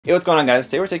Hey, what's going on, guys?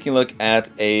 Today we're taking a look at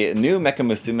a new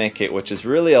mecha-musume kit, which is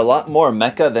really a lot more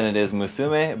mecha than it is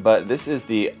musume, but this is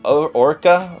the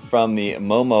Orca from the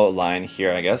MoMo line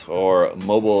here, I guess, or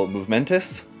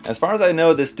Mobile-Movementess. As far as I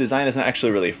know, this design isn't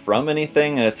actually really from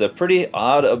anything, and it's a pretty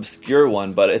odd, obscure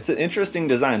one, but it's an interesting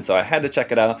design, so I had to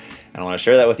check it out, and I want to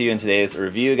share that with you in today's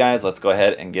review, guys. Let's go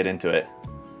ahead and get into it.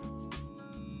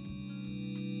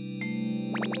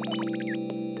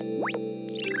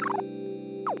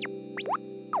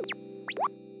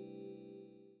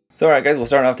 So alright guys, we'll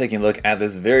start off taking a look at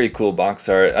this very cool box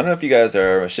art. I don't know if you guys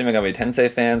are Shin Megami Tensei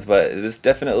fans, but this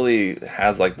definitely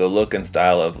has like the look and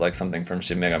style of like something from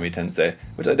Shin Megami Tensei,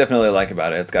 which I definitely like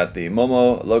about it. It's got the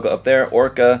MoMo logo up there,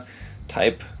 Orca,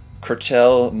 type,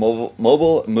 Kerchel,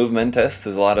 Mobile-Movementess.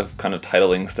 There's a lot of kind of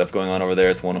titling stuff going on over there.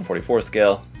 It's 1/44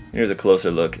 scale. Here's a closer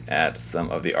look at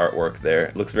some of the artwork there.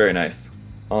 It looks very nice.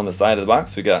 On the side of the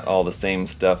box, we got all the same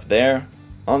stuff there.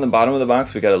 On the bottom of the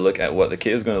box, we got to look at what the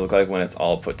kit is going to look like when it's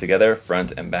all put together,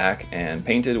 front and back, and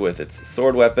painted with its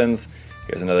sword weapons.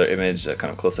 Here's another image, a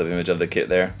kind of close-up image of the kit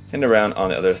there. And around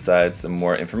on the other side, some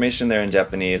more information there in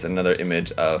Japanese, another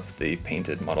image of the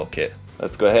painted model kit.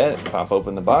 Let's go ahead and pop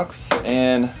open the box,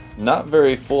 and not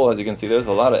very full, as you can see. There's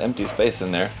a lot of empty space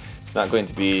in there. It's not going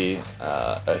to be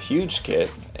a huge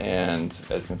kit, and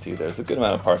as you can see, there's a good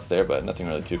amount of parts there, but nothing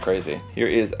really too crazy. Here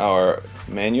is our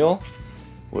manual,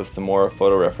 with some more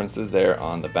photo references there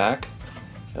on the back.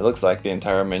 It looks like the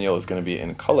entire manual is going to be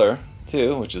in color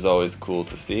too, which is always cool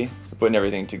to see. We're putting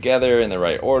everything together in the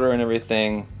right order and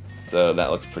everything, so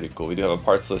that looks pretty cool. We do have a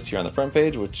parts list here on the front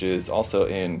page, which is also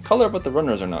in color, but the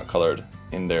runners are not colored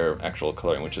in their actual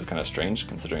coloring, which is kind of strange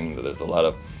considering that there's a lot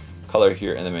of color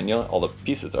here in the manual. All the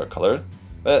pieces are colored.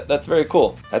 But that's very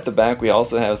cool. At the back, we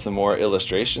also have some more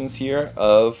illustrations here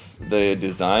of the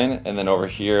design. And then over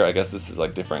here, I guess this is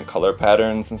like different color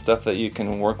patterns and stuff that you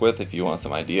can work with if you want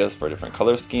some ideas for different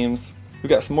color schemes. We've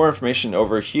got some more information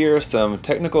over here, some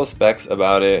technical specs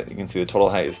about it. You can see the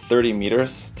total height is 30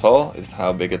 meters tall, is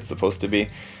how big it's supposed to be.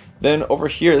 Then over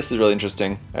here, this is really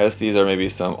interesting, as these are maybe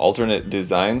some alternate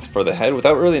designs for the head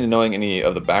without really knowing any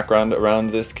of the background around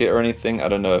this kit or anything. I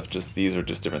don't know if just these are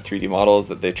just different 3D models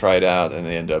that they tried out and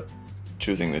they end up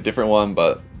choosing the different one,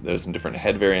 but there's some different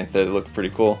head variants there that look pretty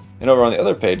cool. And over on the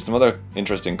other page, some other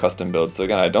interesting custom builds. So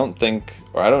again, I don't think,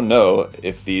 or I don't know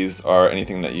if these are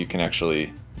anything that you can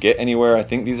actually get anywhere. I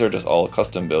think these are just all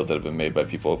custom builds that have been made by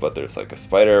people, but there's like a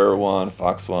spider one,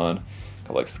 fox one,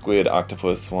 like squid,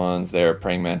 octopus ones there,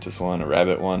 praying mantis one, a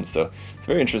rabbit one. So it's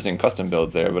very interesting custom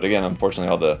builds there, but again,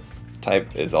 unfortunately all the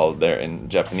type is all there in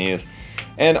Japanese.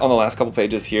 And on the last couple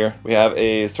pages here, we have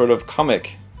a sort of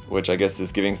comic, which I guess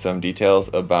is giving some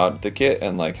details about the kit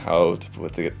and like how to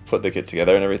put the kit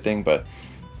together and everything. But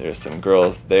there's some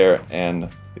girls there and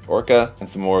the Orca, and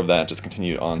some more of that just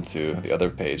continued on to the other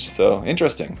page. So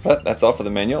interesting, but that's all for the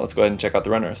manual. Let's go ahead and check out the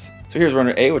runners. So here's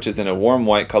runner A, which is in a warm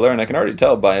white color, and I can already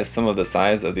tell by some of the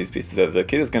size of these pieces that the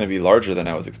kit is going to be larger than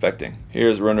I was expecting.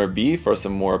 Here's runner B for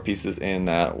some more pieces in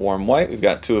that warm white. We've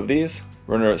got 2 of these.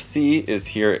 Runner C is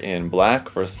here in black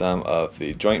for some of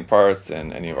the joint parts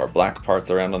and any of our black parts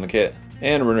around on the kit.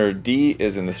 And runner D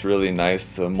is in this really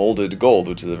nice molded gold,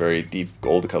 which is a very deep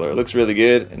gold color. It looks really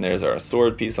good, and there's our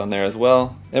sword piece on there as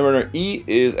well. And runner E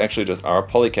is actually just our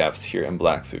polycaps here in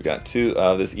black. So we've got 2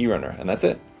 of this E runner, and that's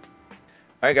it.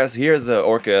 Alright guys, so here's the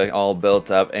Orca all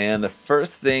built up, and the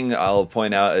first thing I'll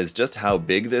point out is just how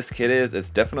big this kit is.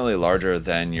 It's definitely larger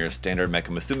than your standard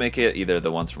mecha-musume kit. Either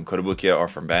the ones from Kotobukiya or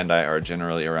from Bandai are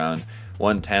generally around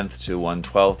 1/10 to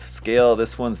 1/12 scale.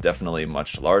 This one's definitely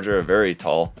much larger, very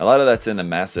tall. A lot of that's in the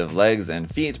massive legs and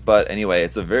feet, but anyway,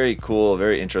 it's a very cool,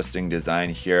 very interesting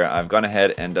design here. I've gone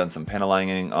ahead and done some panel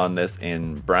lining on this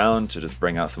in brown to just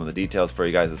bring out some of the details for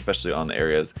you guys, especially on the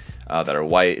areas that are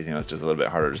white. You know, it's just a little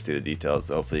bit harder to see the details,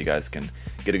 so hopefully you guys can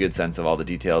get a good sense of all the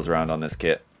details around on this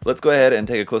kit. Let's go ahead and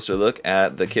take a closer look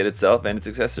at the kit itself and its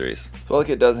accessories. So while the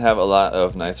kit does have a lot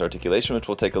of nice articulation, which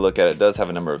we'll take a look at, it does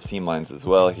have a number of seam lines as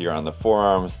well here on the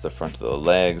forearms, the front of the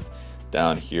legs,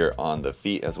 down here on the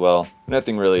feet as well.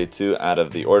 Nothing really too out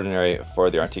of the ordinary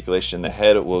for the articulation. The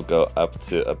head will go up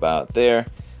to about there,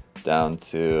 down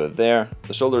to there.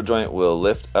 The shoulder joint will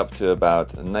lift up to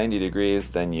about 90 degrees,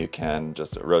 then you can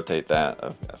just rotate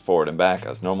that forward and back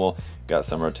as normal. Got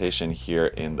some rotation here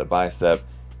in the bicep,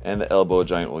 and the elbow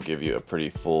joint will give you a pretty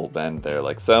full bend there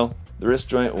like so. The wrist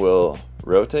joint will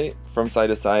rotate from side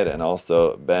to side and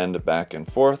also bend back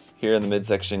and forth. Here in the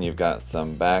midsection you've got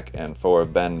some back and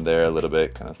forward bend there a little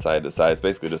bit, kind of side to side. It's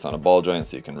basically just on a ball joint,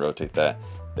 so you can rotate that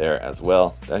there as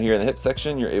well. Down here in the hip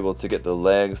section you're able to get the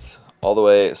legs all the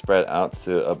way spread out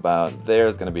to about there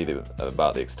is going to be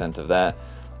about the extent of that,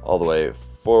 all the way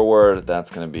forward.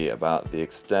 That's going to be about the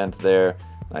extent there.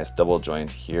 Nice double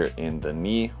joint here in the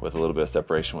knee with a little bit of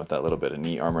separation with that little bit of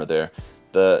knee armor there.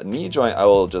 The knee joint, I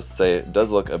will just say, does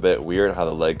look a bit weird how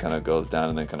the leg kind of goes down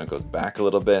and then kind of goes back a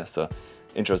little bit. So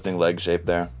interesting leg shape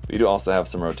there. But you do also have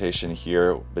some rotation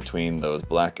here between those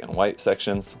black and white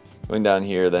sections. Going down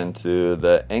here then to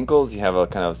the ankles, you have a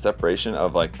kind of separation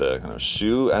of like the kind of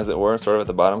shoe, as it were, sort of at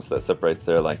the bottom, so that separates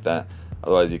there like that.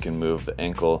 Otherwise you can move the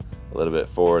ankle a little bit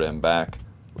forward and back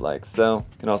like so.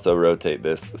 You can also rotate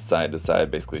this side to side,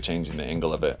 basically changing the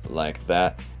angle of it like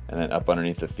that. And then up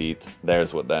underneath the feet,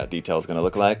 there's what that detail is going to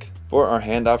look like. For our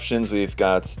hand options, we've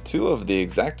got two of the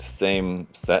exact same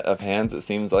set of hands. It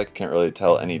seems like I can't really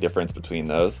tell any difference between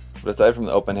those. But aside from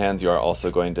the open hands, you are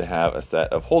also going to have a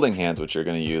set of holding hands, which you're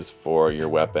going to use for your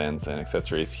weapons and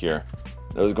accessories here.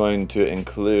 Those are going to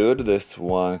include this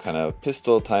one kind of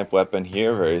pistol type weapon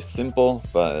here, very simple,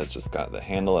 but it's just got the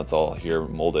handle. It's all here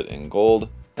molded in gold.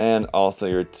 And also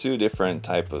your two different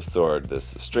type of sword,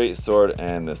 this straight sword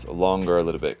and this longer, a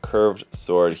little bit curved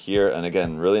sword here. And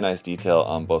again, really nice detail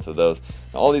on both of those.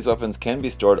 Now, all these weapons can be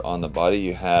stored on the body.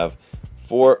 You have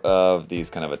 4 of these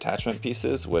kind of attachment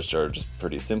pieces, which are just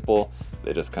pretty simple.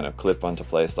 They just kind of clip onto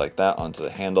place like that onto the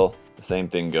handle. The same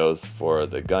thing goes for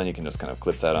the gun. You can just kind of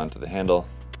clip that onto the handle.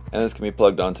 And this can be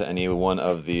plugged onto any one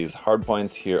of these hard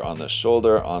points here on the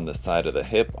shoulder, on the side of the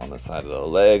hip, on the side of the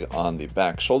leg, on the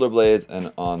back shoulder blades,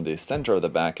 and on the center of the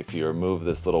back. If you remove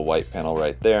this little white panel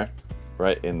right there,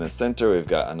 right in the center, we've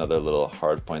got another little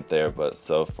hard point there. But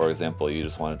so for example, you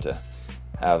just wanted to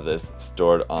have this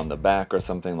stored on the back or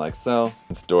something like so,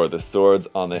 and store the swords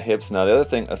on the hips. Now the other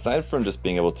thing, aside from just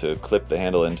being able to clip the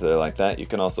handle into there like that, you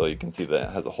can see that it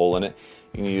has a hole in it.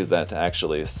 You can use that to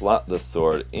actually slot the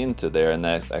sword into there, and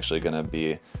that's actually going to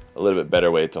be a little bit better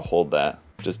way to hold that,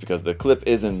 just because the clip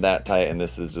isn't that tight, and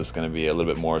this is just going to be a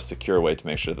little bit more secure way to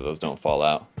make sure that those don't fall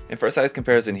out. And for a size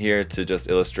comparison here, to just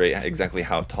illustrate exactly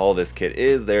how tall this kit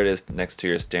is, there it is next to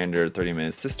your standard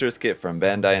 30-minute Sisters kit from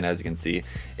Bandai, and as you can see,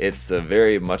 it's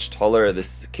very much taller.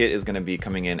 This kit is going to be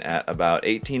coming in at about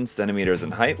 18 centimeters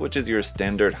in height, which is your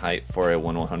standard height for a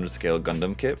 1/100 scale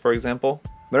Gundam kit, for example.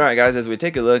 But alright guys, as we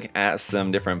take a look at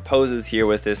some different poses here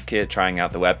with this kit, trying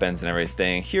out the weapons and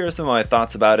everything, here are some of my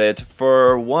thoughts about it.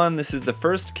 For one, this is the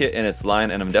first kit in its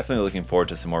line, and I'm definitely looking forward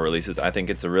to some more releases. I think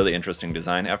it's a really interesting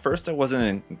design. At first I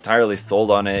wasn't entirely sold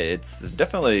on it. It's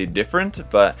definitely different,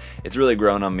 but it's really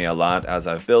grown on me a lot as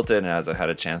I've built it and as I've had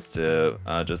a chance to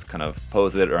just kind of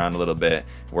pose it around a little bit,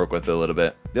 work with it a little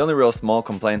bit. The only real small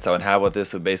complaints I would have with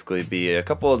this would basically be a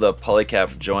couple of the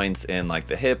polycap joints in like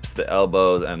the hips, the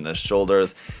elbows, and the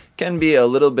shoulders. Can be a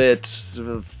little bit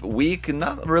weak,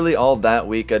 not really all that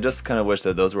weak. I just kind of wish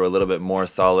that those were a little bit more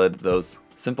solid. Those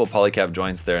simple polycap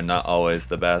joints, they're not always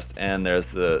the best. And there's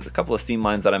the couple of seam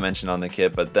lines that I mentioned on the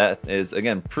kit, but that is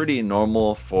again pretty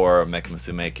normal for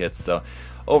mecha-musume kits. So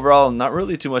overall, not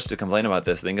really too much to complain about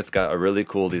this. I think it's got a really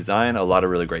cool design, a lot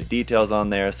of really great details on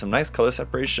there, some nice color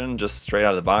separation just straight out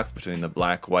of the box between the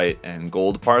black, white, and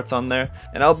gold parts on there.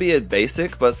 And albeit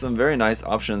basic, but some very nice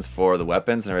options for the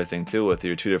weapons and everything too, with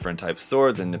your 2 different types of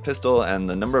swords and the pistol and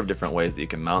the number of different ways that you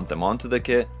can mount them onto the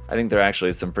kit. I think there are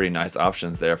actually some pretty nice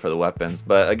options there for the weapons.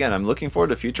 But again, I'm looking forward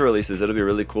to future releases. It'll be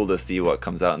really cool to see what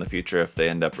comes out in the future if they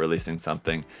end up releasing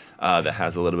something that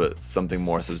has a little bit something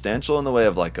more substantial in the way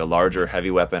of like a larger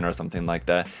heavy weapon or something like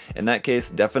that. In that case,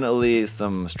 definitely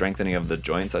some strengthening of the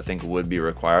joints I think would be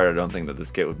required. I don't think that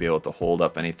this kit would be able to hold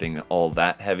up anything all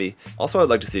that heavy. Also, I'd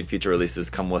like to see future releases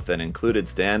come with an included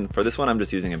stand. For this one, I'm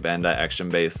just using a Bandai action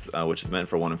base, which is meant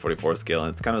for 1/44 scale,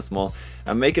 and it's kind of small.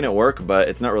 I'm making it work, but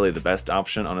it's not really the best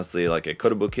option. Honestly, like a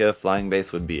Kotobukiya flying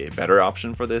base would be a better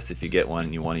option for this if you get one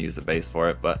and you want to use a base for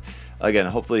it. But again,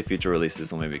 hopefully future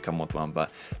releases will maybe come with one.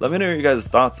 But let me know your guys'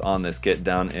 thoughts on this kit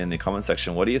down in the comment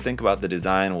section. What do you think about the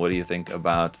design? What do you think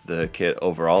about the kit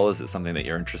overall? Is it something that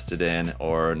you're interested in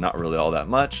or not really all that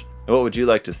much? What would you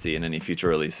like to see in any future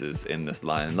releases in this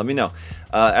line? Let me know.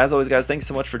 As always guys, thanks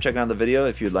so much for checking out the video.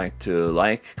 If you'd like to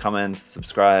like, comment,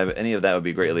 subscribe, any of that would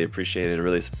be greatly appreciated.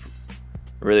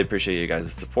 Really appreciate you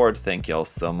guys' support. Thank you all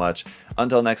so much.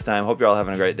 Until next time, hope you're all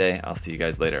having a great day. I'll see you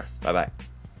guys later. Bye bye.